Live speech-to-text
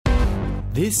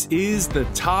This is the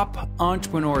Top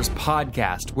Entrepreneurs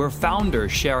Podcast, where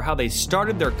founders share how they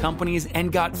started their companies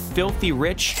and got filthy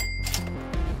rich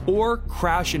or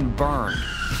crash and burn.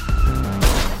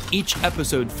 Each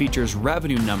episode features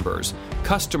revenue numbers,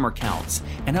 customer counts,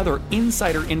 and other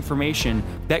insider information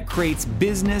that creates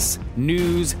business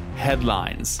news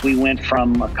headlines. We went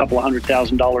from a couple of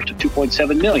 $100,000 to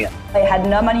 $2.7 million. I had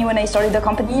no money when I started the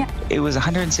company. It was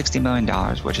 $160 million,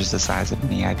 which is the size of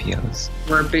many IPOs.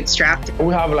 We're bootstrapped.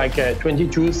 We have like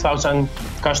 22,000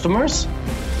 customers.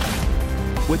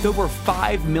 With over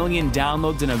 5 million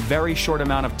downloads in a very short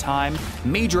amount of time,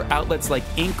 major outlets like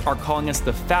Inc. are calling us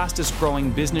the fastest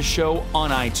growing business show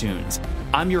on iTunes.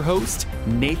 I'm your host,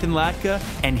 Nathan Latka,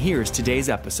 and here's today's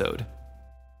episode.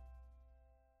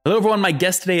 Hello, everyone. My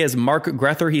guest today is Mark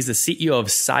Grether. He's the CEO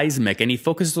of Seismic, and he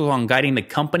focuses on guiding the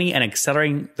company and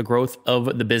accelerating the growth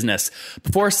of the business.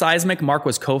 Before Seismic, Mark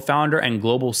was co-founder and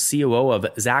global COO of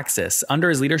Xaxis. Under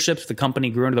his leadership, the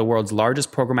company grew into the world's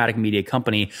largest programmatic media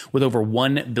company with over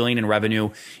 $1 billion in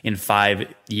revenue in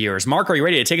 5 years. Mark, are you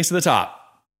ready to take us to the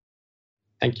top?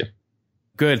 Thank you.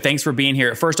 Good. Thanks for being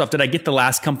here. First off, did I get the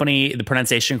last company, the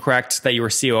pronunciation correct, that you were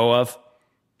COO of?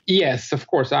 Yes, of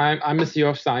course. I'm the CEO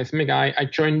of Seismic. I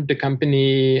joined the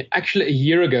company actually a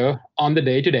year ago on the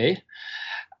day today.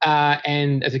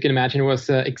 And as you can imagine, it was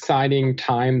an exciting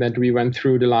time that we went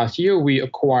through the last year. We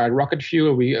acquired Rocket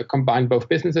Fuel. We combined both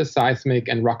businesses, Seismic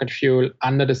and Rocket Fuel,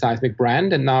 under the Seismic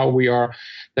brand. And now we are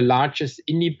the largest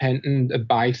independent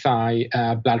buy-side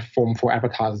platform for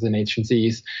advertisers and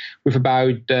agencies with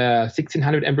about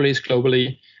 1,600 employees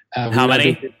globally. How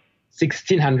many?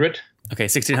 1,600. Okay,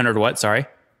 1,600 what? Sorry.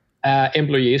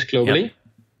 Employees globally.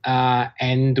 Yep.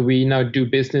 And we now do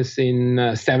business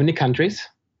in 70 countries.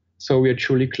 So we are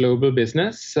truly global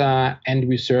business. And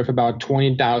we serve about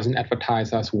 20,000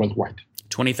 advertisers worldwide.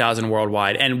 20,000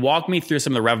 worldwide. And walk me through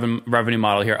some of the revenue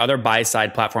model here. Other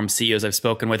buy-side platform CEOs I've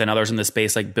spoken with and others in the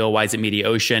space like Bill Wise at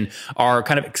Mediaocean are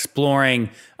kind of exploring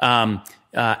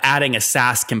adding a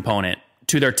SaaS component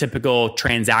to their typical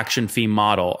transaction fee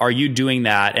model. Are you doing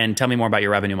that? And tell me more about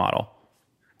your revenue model.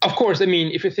 Of course. I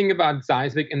mean, if you think about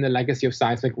Seismic and the legacy of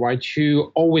Seismic, right,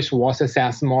 who always was a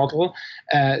SaaS model,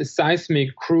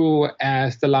 Seismic grew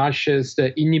as the largest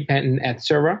independent ad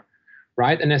server,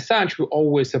 right? And as such, we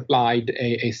always applied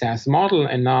a SaaS model.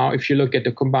 And now if you look at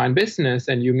the combined business,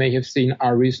 and you may have seen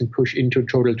our recent push into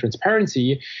total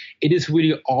transparency, it is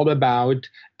really all about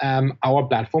our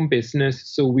platform business.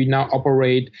 So we now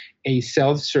operate a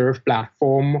self-serve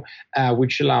platform,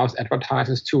 which allows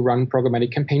advertisers to run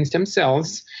programmatic campaigns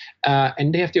themselves.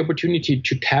 And they have the opportunity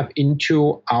to tap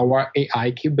into our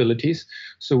AI capabilities.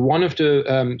 So one of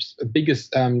the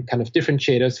biggest kind of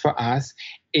differentiators for us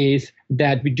is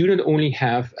that we do not only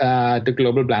have the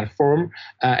global platform,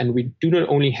 and we do not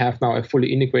only have now a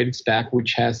fully integrated stack,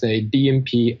 which has a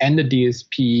DMP and a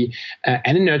DSP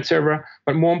and a nerd server,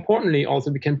 but more importantly, also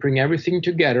we can bring everything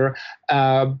together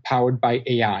powered by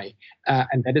AI.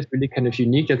 And that is really kind of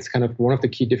unique. That's kind of one of the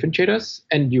key differentiators.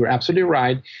 And you're absolutely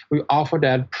right. We offer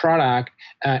that product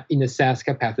in a SaaS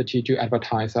capacity to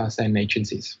advertisers and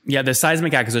agencies. Yeah, the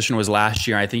Seismic acquisition was last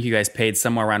year. I think you guys paid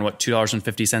somewhere around,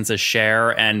 $2.50 a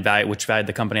share, and which valued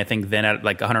the company, I think, then at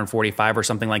like 145 or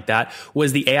something like that.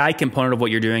 Was the AI component of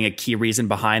what you're doing a key reason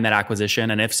behind that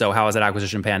acquisition? And if so, how has that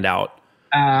acquisition panned out?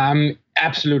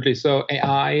 Absolutely. So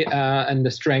AI and the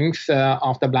strength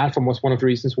of the platform was one of the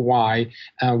reasons why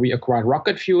we acquired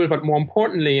Rocket Fuel. But more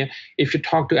importantly, if you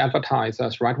talk to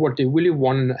advertisers, right, what they really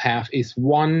want to have is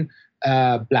one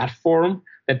platform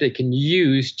that they can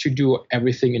use to do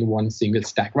everything in one single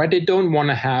stack, right? They don't want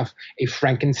to have a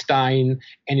Frankenstein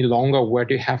any longer where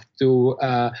they have to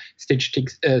stitch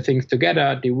things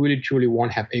together. They really truly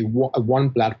want to have a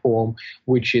one platform,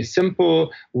 which is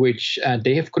simple, which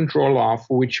they have control of,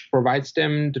 which provides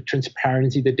them the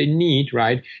transparency that they need,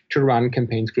 right, to run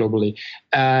campaigns globally.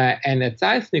 And at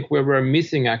Seismic, we were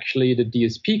missing actually the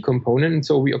DSP component. And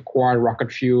so we acquired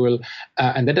Rocket Fuel,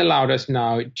 and that allowed us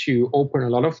now to open a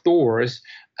lot of doors.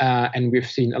 And we've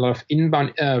seen a lot of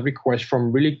inbound requests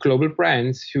from really global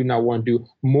brands who now want to do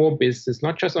more business,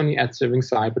 not just on the ad serving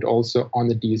side, but also on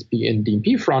the DSP and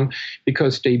DMP front,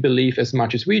 because they believe as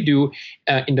much as we do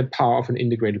in the power of an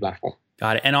integrated platform.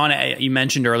 Got it. And you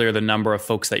mentioned earlier the number of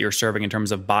folks that you're serving in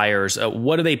terms of buyers.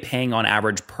 What are they paying on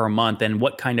average per month? And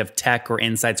what kind of tech or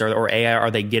insights or AI are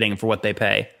they getting for what they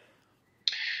pay?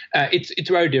 It's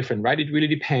very different, right? It really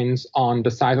depends on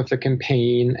the size of the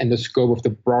campaign and the scope of the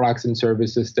products and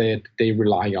services that they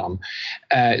rely on.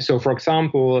 So, for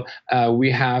example,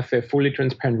 we have a fully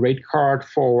transparent rate card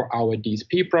for our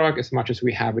DSP product as much as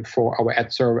we have it for our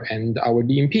ad server and our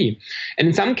DMP. And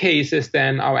in some cases,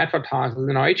 then our advertisers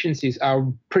and our agencies are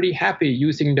pretty happy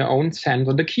using their own sense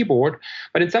on the keyboard.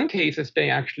 But in some cases, they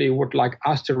actually would like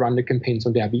us to run the campaigns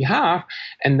on their behalf.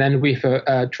 And then we have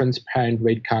a transparent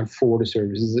rate card for the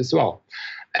services as well.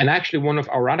 And actually, one of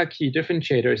our other key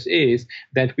differentiators is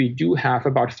that we do have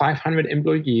about 500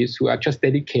 employees who are just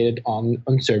dedicated on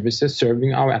services,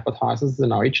 serving our advertisers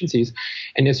and our agencies.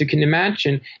 And as you can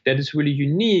imagine, that is really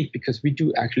unique because we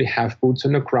do actually have boots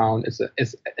on the ground,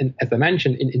 as I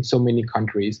mentioned, in so many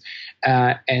countries.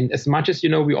 And as much as,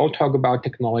 we all talk about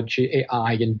technology,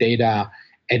 AI, and data,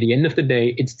 at the end of the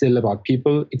day, it's still about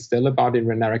people. It's still about the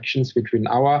interactions between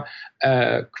our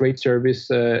great service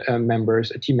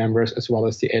members, team members, as well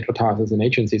as the advertisers and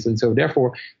agencies. And so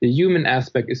therefore, the human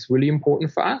aspect is really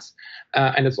important for us.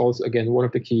 And it's also, again, one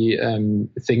of the key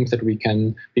things that we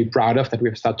can be proud of, that we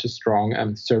have such a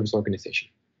strong service organization.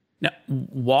 Now,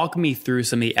 walk me through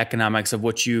some of the economics of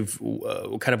what you've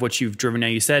driven. Now,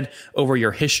 you said over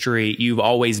your history, you've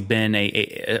always been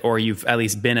or you've at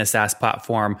least been a SaaS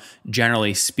platform,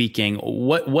 generally speaking.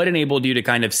 What enabled you to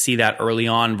kind of see that early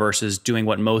on versus doing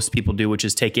what most people do, which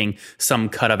is taking some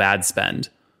cut of ad spend?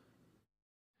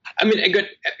 I mean,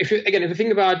 if you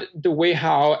think about the way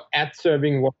how ad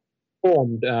serving was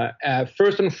formed,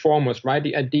 first and foremost, right,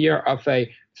 the idea of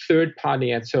a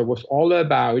third-party ad server was all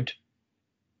about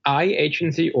I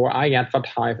agency or I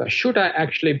advertiser, should I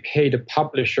actually pay the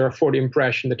publisher for the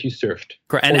impression that he served?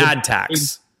 Correct. And ad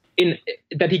tax.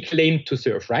 That he claimed to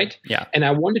serve, right? Yeah. And I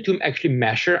wanted to actually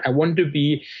measure. I wanted to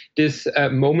be this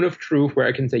moment of truth where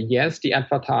I can say, yes,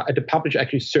 the publisher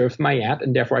actually served my ad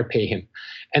and therefore I pay him.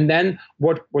 And then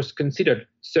what was considered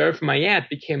serve my ad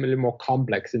became a little more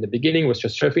complex. In the beginning, it was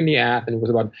just serving the ad, and it was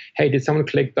about, hey, did someone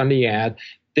click on the ad?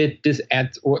 Did this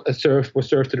ad was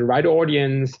served to the right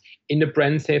audience in the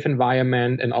brand safe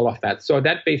environment and all of that? So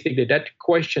that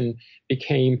question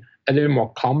became a little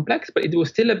more complex, but it was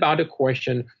still about a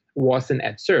question, was an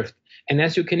ad served? And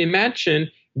as you can imagine,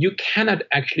 you cannot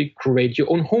actually create your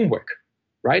own homework,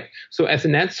 right? So as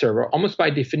an ad server, almost by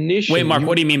definition... Wait, Mark,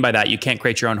 what do you mean by that? You can't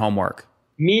create your own homework?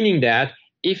 Meaning that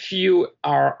if you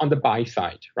are on the buy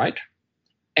side, right?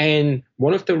 And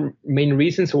one of the main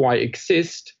reasons why it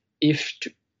exists is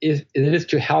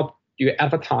to help your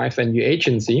advertiser and your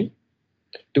agency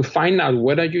to find out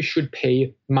whether you should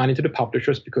pay money to the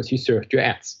publishers because he served your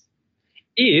ads.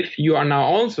 If you are now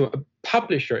also a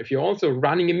publisher, if you're also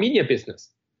running a media business,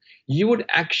 you would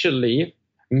actually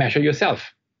measure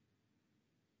yourself,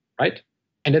 right?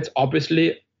 And that's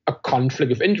obviously a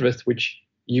conflict of interest, which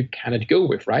you cannot go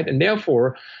with, right? And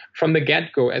therefore, from the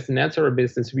get-go, as an ad server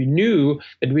business, we knew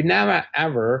that we never,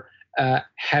 ever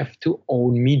have to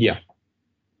own media.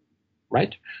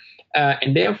 Right?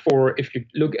 And therefore, if you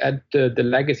look at the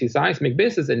legacy Seismic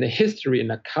business and the history and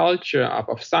the culture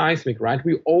of Seismic, right,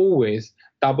 we always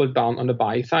doubled down on the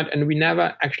buy side, and we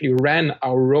never actually ran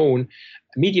our own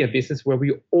media business where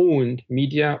we owned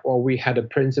media or we had a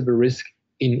principal risk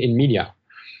in media.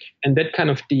 And that kind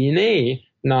of DNA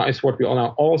now is what we are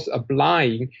now also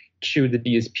applying to the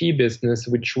DSP business,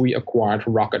 which we acquired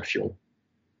from Rocket Fuel.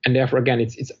 And therefore, again,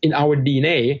 it's in our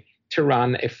DNA to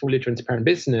run a fully transparent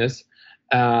business.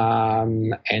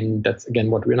 And that's,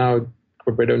 again, what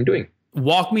we're doing.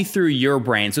 Walk me through your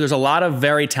brain. So there's a lot of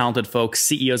very talented folks,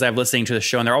 CEOs I've listening to the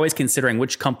show, and they're always considering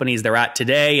which companies they're at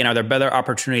today and are there better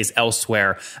opportunities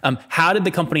elsewhere. How did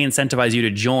the company incentivize you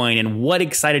to join, and what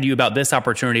excited you about this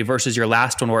opportunity versus your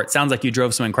last one where it sounds like you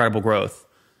drove some incredible growth?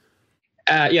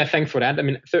 Yeah, thanks for that. I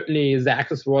mean, certainly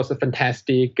Xaxis was a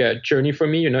fantastic journey for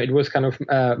me. It was kind of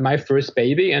my first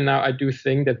baby, and now I do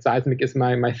think that Seismic is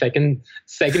my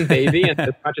second baby. And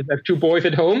as much as I have two boys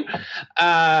at home,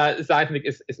 Seismic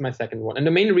is my second one. And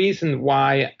the main reason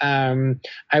why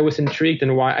I was intrigued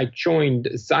and why I joined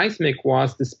Seismic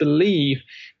was this belief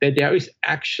that there is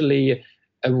actually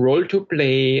a role to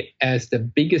play as the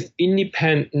biggest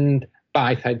independent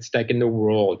buy-side stack in the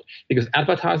world, because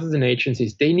advertisers and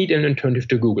agencies, they need an alternative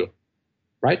to Google,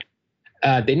 right?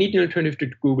 They need an alternative to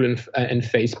Google and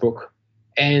Facebook,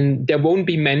 and there won't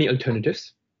be many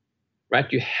alternatives, right?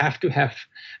 You have to have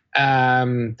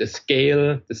the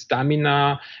scale, the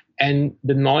stamina, and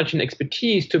the knowledge and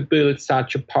expertise to build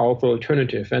such a powerful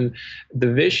alternative. And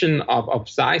the vision of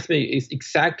Seismic is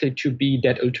exactly to be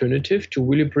that alternative, to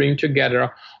really bring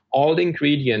together all the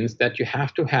ingredients that you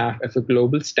have to have as a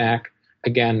global stack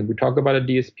Again, we talk about a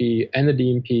DSP and a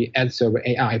DMP, ad server,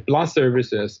 AI, plus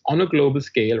services on a global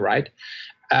scale, right?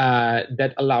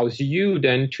 That allows you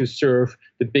then to serve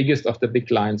the biggest of the big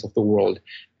clients of the world.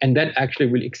 And that actually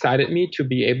really excited me to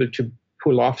be able to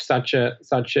pull off such a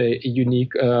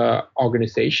unique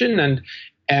organization. And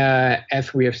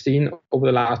as we have seen over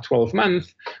the last 12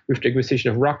 months, with the acquisition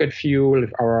of Rocket Fuel,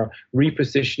 with our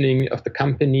repositioning of the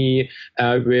company,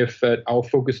 with our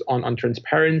focus on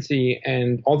transparency,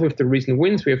 and also with the recent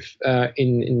wins we have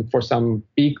for some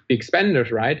big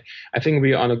spenders, right? I think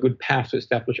we are on a good path to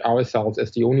establish ourselves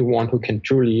as the only one who can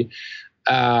truly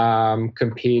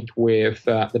compete with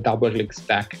the DoubleClick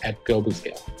stack at global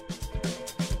scale.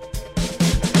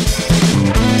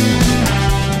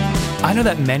 I know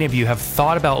that many of you have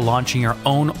thought about launching your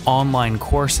own online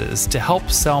courses to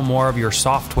help sell more of your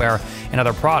software and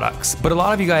other products, but a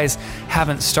lot of you guys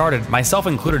haven't started, myself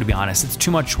included, to be honest. It's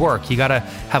too much work. You gotta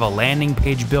have a landing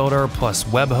page builder plus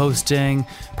web hosting,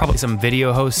 probably some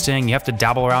video hosting. You have to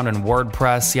dabble around in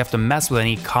WordPress. You have to mess with an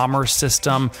e-commerce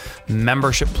system,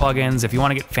 membership plugins. If you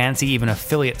want to get fancy, even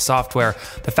affiliate software.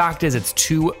 The fact is, it's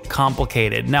too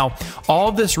complicated. Now, all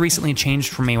of this recently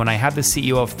changed for me when I had the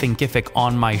CEO of Thinkific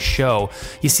on my show.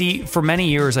 You see, for many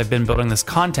years, I've been building this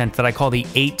content that I call the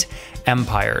 8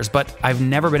 empires, but I've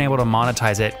never been able to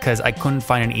monetize it because I couldn't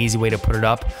find an easy way to put it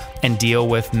up and deal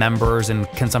with members and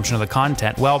consumption of the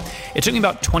content. Well, it took me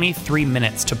about 23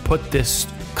 minutes to put this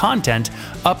content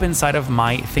up inside of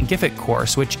my Thinkific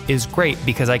course, which is great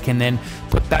because I can then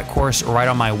put that course right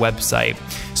on my website.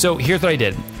 So here's what I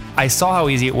did. I saw how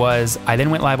easy it was. I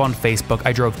then went live on Facebook.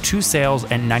 I drove 2 sales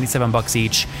at $97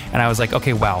 each. And I was like,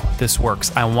 okay, wow, this works.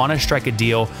 I want to strike a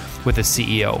deal with the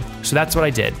CEO. So that's what I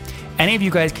did. Any of you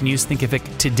guys can use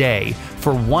Thinkific today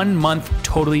for 1 month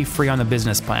totally free on the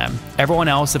business plan. Everyone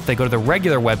else, if they go to the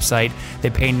regular website, they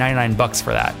pay $99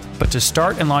 for that. But to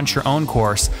start and launch your own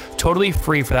course, totally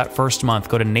free for that first month,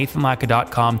 go to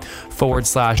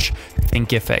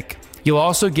nathanlatka.com/Thinkific. You'll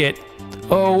also get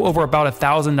over about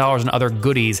 $1,000 in other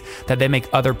goodies that they make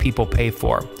other people pay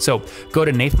for. So go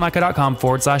to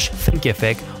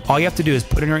nathanlatka.com/Thinkific. All you have to do is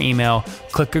put in your email,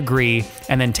 click agree,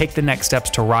 and then take the next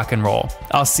steps to rock and roll.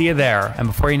 I'll see you there. And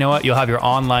before you know it, you'll have your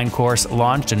online course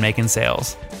launched and making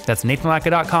sales. That's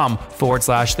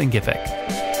nathanlatka.com/Thinkific.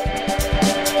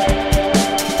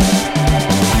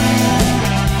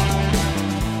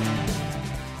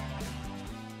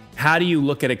 How do you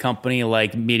look at a company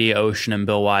like Mediaocean and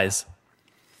Bill Wise?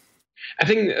 I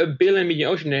think Bill and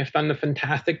Mediaocean have done a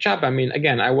fantastic job. I mean,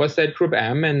 again, I was at Group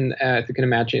M, and as you can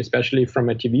imagine, especially from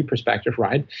a TV perspective,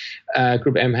 right?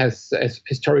 Group M has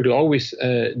historically always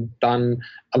done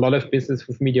a lot of business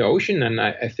with Mediaocean, and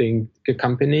I think the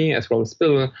company, as well as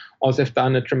Bill, also have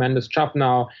done a tremendous job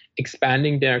now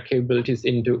expanding their capabilities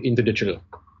into digital.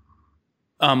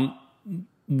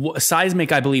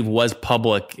 Seismic, I believe, was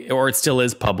public, or it still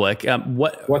is public.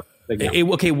 Walk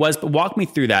me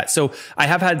through that. So I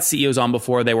have had CEOs on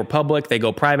before. They were public, they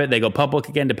go private, they go public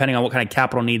again, depending on what kind of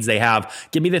capital needs they have.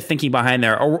 Give me the thinking behind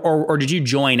there. Or did you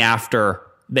join after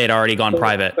they'd already gone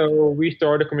private? So we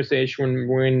started a conversation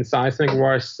when Seismic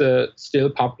was still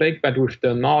public, but with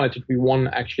the knowledge that we want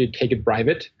to actually take it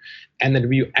private, and that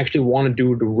we actually want to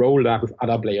do the rollout with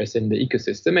other players in the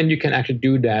ecosystem. And you can actually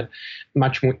do that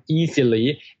much more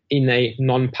easily in a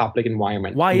non-public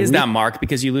environment. Why is that, Mark?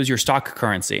 Because you lose your stock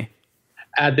currency.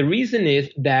 The reason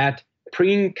is that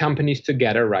bringing companies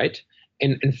together, right,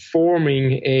 and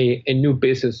forming a new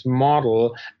business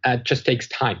model just takes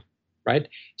time, right?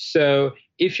 So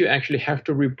if you actually have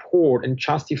to report and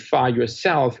justify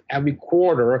yourself every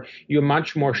quarter, you're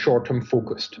much more short-term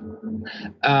focused.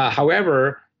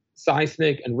 However,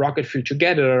 Seismic and Rocket Fuel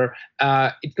together,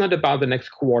 it's not about the next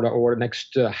quarter or the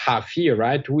next half year,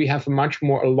 right? We have much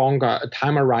more a longer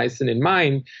time horizon in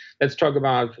mind. Let's talk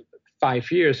about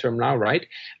 5 years from now, right?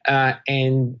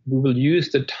 And we will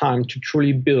use the time to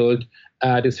truly build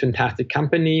this fantastic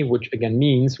company, which again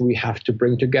means we have to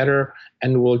bring together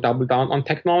and we'll double down on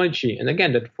technology. And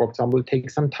again, that, for example, will take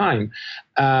some time.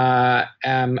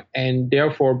 And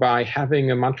therefore, by having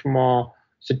a much more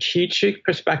strategic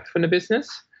perspective on the business,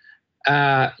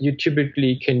 you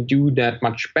typically can do that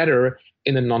much better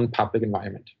in a non-public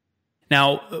environment.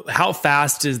 Now, how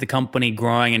fast is the company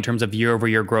growing in terms of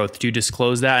year-over-year growth? Do you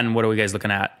disclose that, and what are we guys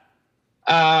looking at?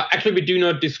 Actually, we do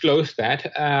not disclose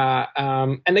that.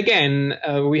 And again,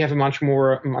 we have a much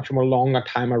more longer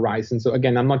time horizon. So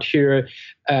again, I'm not here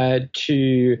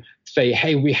to say,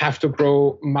 hey, we have to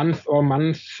grow month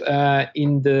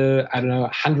in the,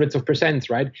 hundreds of percents,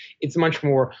 right? It's much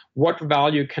more, what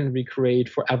value can we create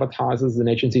for advertisers and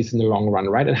agencies in the long run,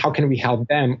 right? And how can we help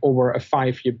them over a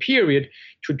 5-year period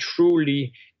to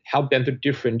truly help them to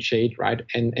differentiate, right,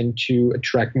 and to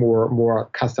attract more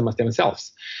customers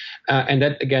themselves. And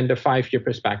that, again, the 5-year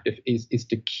perspective is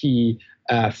the key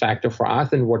factor for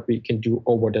us and what we can do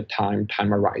over the time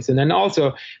horizon. And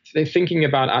also thinking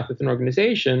about us as an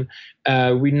organization,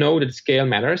 we know that scale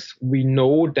matters. We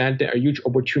know that there are huge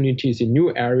opportunities in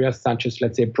new areas such as,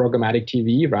 let's say, programmatic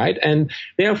TV, right? And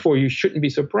therefore, you shouldn't be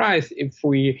surprised if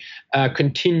we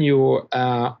continue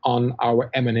on our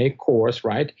M&A course,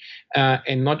 right?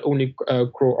 And not only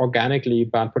grow organically,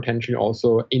 but potentially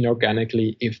also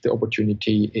inorganically if the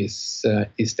opportunity is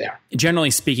there.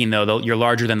 Generally speaking, though, you're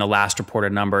larger than the last reported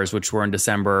numbers, which were in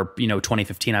December,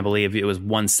 2015, I believe. It was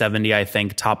 170, I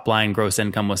think. Top line gross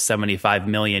income was 75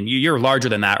 million. You're larger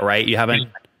than that, right? You haven't...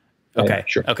 Okay.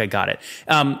 Sure. Okay. Got it.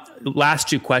 Last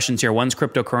 2 questions here. One's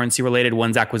cryptocurrency related.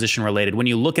 One's acquisition related. When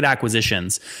you look at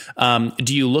acquisitions,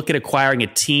 do you look at acquiring a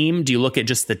team? Do you look at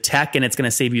just the tech and it's going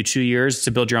to save you 2 years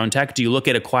to build your own tech? Do you look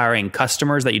at acquiring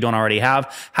customers that you don't already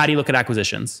have? How do you look at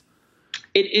acquisitions?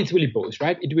 It's really both,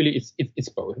 right? It's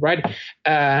both, right?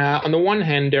 On the one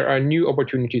hand, there are new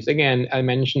opportunities. Again, I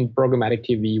mentioned programmatic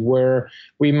TV, where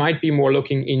we might be more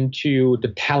looking into the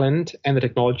talent and the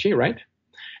technology, right?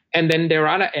 And then there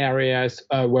are other areas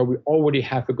where we already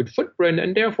have a good footprint,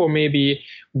 and therefore maybe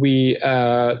we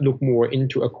look more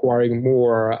into acquiring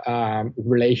more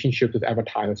relationships with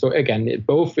advertisers. So again, it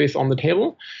both is on the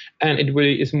table, and it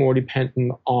really is more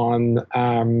dependent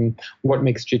on what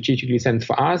makes strategically sense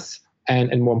for us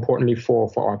and more importantly for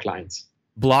our clients.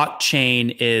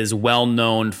 Blockchain is well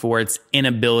known for its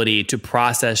inability to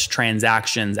process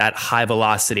transactions at high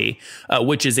velocity,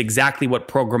 which is exactly what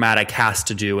programmatic has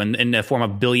to do in the form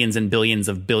of billions and billions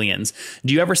of billions.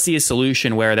 Do you ever see a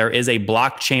solution where there is a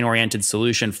blockchain-oriented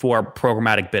solution for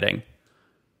programmatic bidding?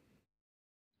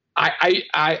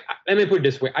 I let me put it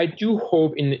this way. I do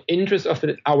hope, in the interest of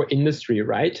our industry,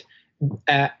 right,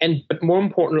 but more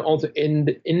importantly also in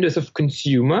the interest of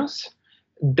consumers,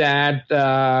 that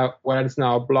whether it's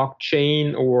now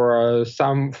blockchain or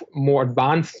some more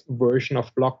advanced version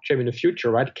of blockchain in the future,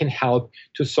 right, can help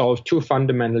to solve 2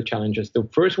 fundamental challenges. The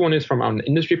first one is from an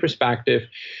industry perspective,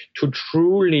 to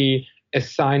truly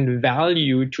assign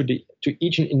value to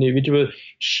each individual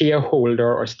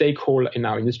shareholder or stakeholder in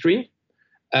our industry,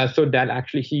 so that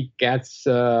actually he gets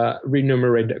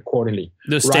remunerated accordingly.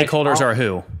 The stakeholders are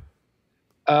who?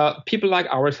 People like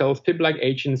ourselves, people like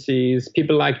agencies,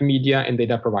 people like media and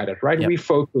data providers, right? Yep. We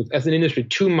focus as an industry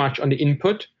too much on the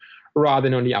input rather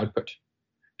than on the output.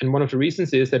 And one of the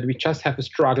reasons is that we just have a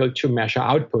struggle to measure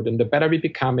output. And the better we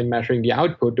become in measuring the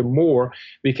output, the more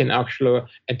we can actually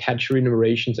attach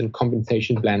remunerations and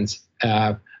compensation plans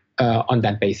on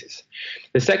that basis.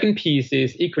 The second piece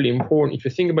is equally important. If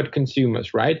you think about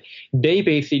consumers, right? They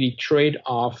basically trade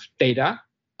off data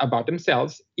about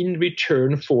themselves in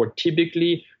return for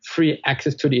typically free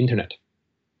access to the internet.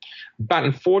 But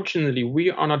unfortunately,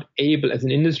 we are not able as an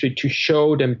industry to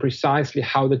show them precisely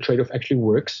how the trade-off actually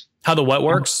works. How the what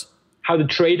works? How the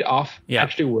trade-off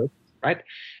actually works, right?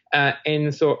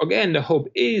 And so again, the hope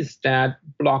is that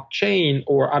blockchain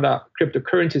or other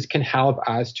cryptocurrencies can help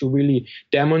us to really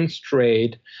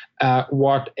demonstrate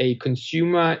what a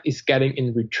consumer is getting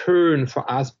in return for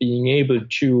us being able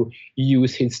to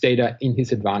use his data in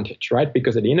his advantage, right?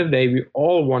 Because at the end of the day, we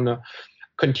all want to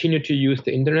continue to use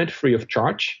the internet free of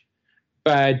charge.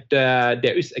 But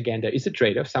there is a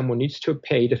trade-off. Someone needs to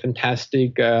pay the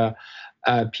fantastic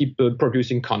people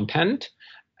producing content.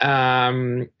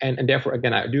 And therefore,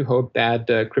 again, I do hope that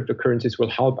cryptocurrencies will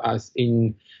help us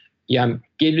in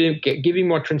giving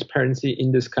more transparency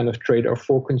in this kind of trade-off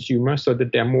for consumers, so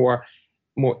that they're more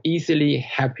easily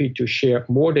happy to share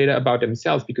more data about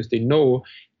themselves because they know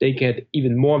they get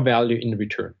even more value in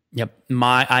return. Yep.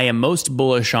 I am most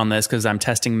bullish on this because I'm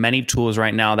testing many tools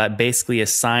right now that basically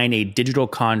assign a digital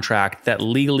contract that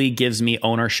legally gives me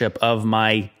ownership of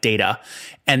my data.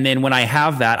 And then when I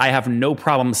have that, I have no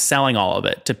problem selling all of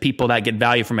it to people that get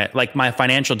value from it. Like my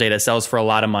financial data sells for a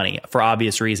lot of money for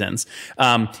obvious reasons.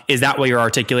 Is that what you're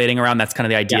articulating around? That's kind of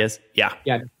the ideas? Yeah.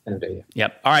 Yeah. That's kind of the idea.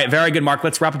 Yep. All right. Very good, Mark.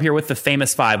 Let's wrap up here with the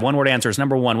famous 5. One-word answers.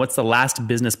 Number 1, what's the last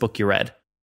business book you read?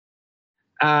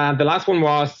 The last one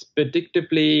was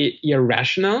Predictably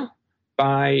Irrational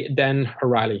by Dan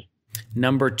Ariely.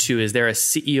 Number 2, is there a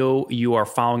CEO you are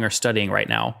following or studying right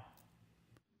now?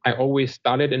 I always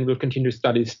studied and will continue to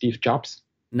study Steve Jobs.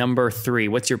 Number 3,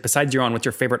 what's your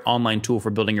favorite online tool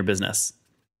for building your business?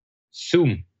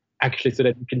 Zoom, actually, so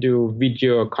that you can do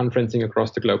video conferencing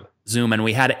across the globe. Zoom. And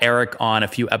we had Eric on a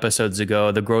few episodes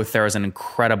ago. The growth there is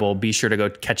incredible. Be sure to go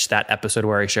catch that episode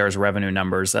where he shares revenue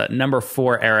numbers. Number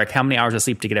 4, Eric, how many hours of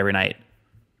sleep do you get every night?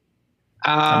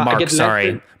 Mark,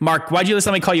 sorry. Mark, why'd you let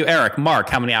somebody call you Eric? Mark,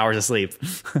 how many hours of sleep?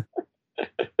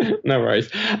 No worries.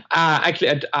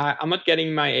 Actually, I'm not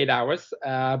getting my 8 hours,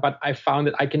 but I found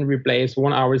that I can replace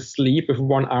 1 hour sleep with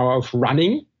 1 hour of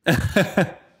running.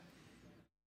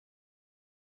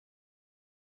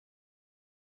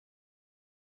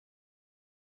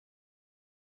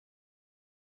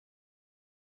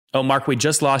 Oh, Mark, we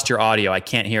just lost your audio. I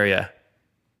can't hear you.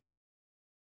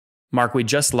 Mark, we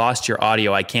just lost your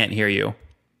audio. I can't hear you.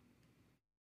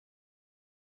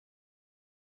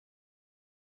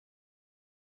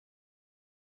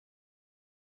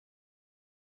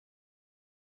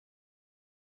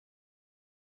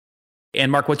 And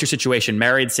Mark, what's your situation?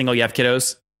 Married, single, you have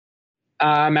kiddos?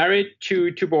 Married,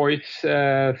 two boys, 3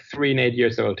 and 8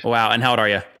 years old. Wow. And how old are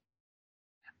you?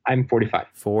 I'm 45.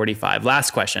 45.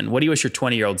 Last question. What do you wish your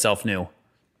 20-year-old self knew?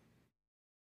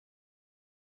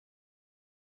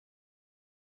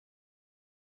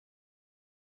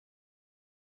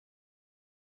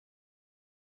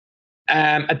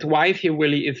 Advice here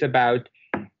really is about,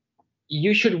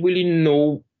 you should really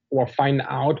know or find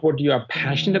out what you are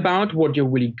passionate about, what you're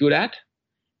really good at,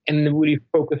 and really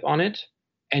focus on it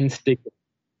and stick.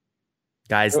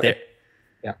 Guys,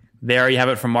 there you have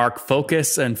it from Mark.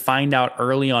 Focus and find out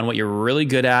early on what you're really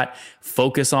good at.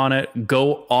 Focus on it.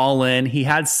 Go all in. He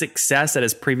had success at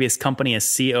his previous company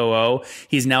as COO.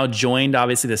 He's now joined,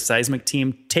 obviously, the Seismic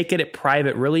team. Take it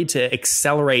private, really, to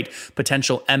accelerate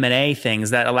potential M&A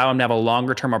things that allow him to have a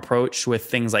longer-term approach with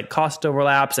things like cost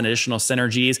overlaps and additional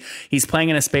synergies. He's playing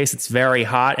in a space that's very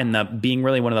hot and being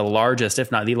really one of the largest,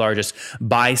 if not the largest,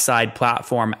 buy-side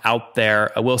platform out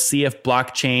there. We'll see if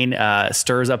blockchain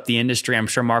stirs up the industry. I'm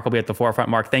sure Mark will be at the forefront.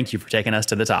 Mark, thank you for taking us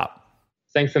to the top.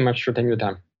 Thanks so much for taking the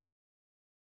time.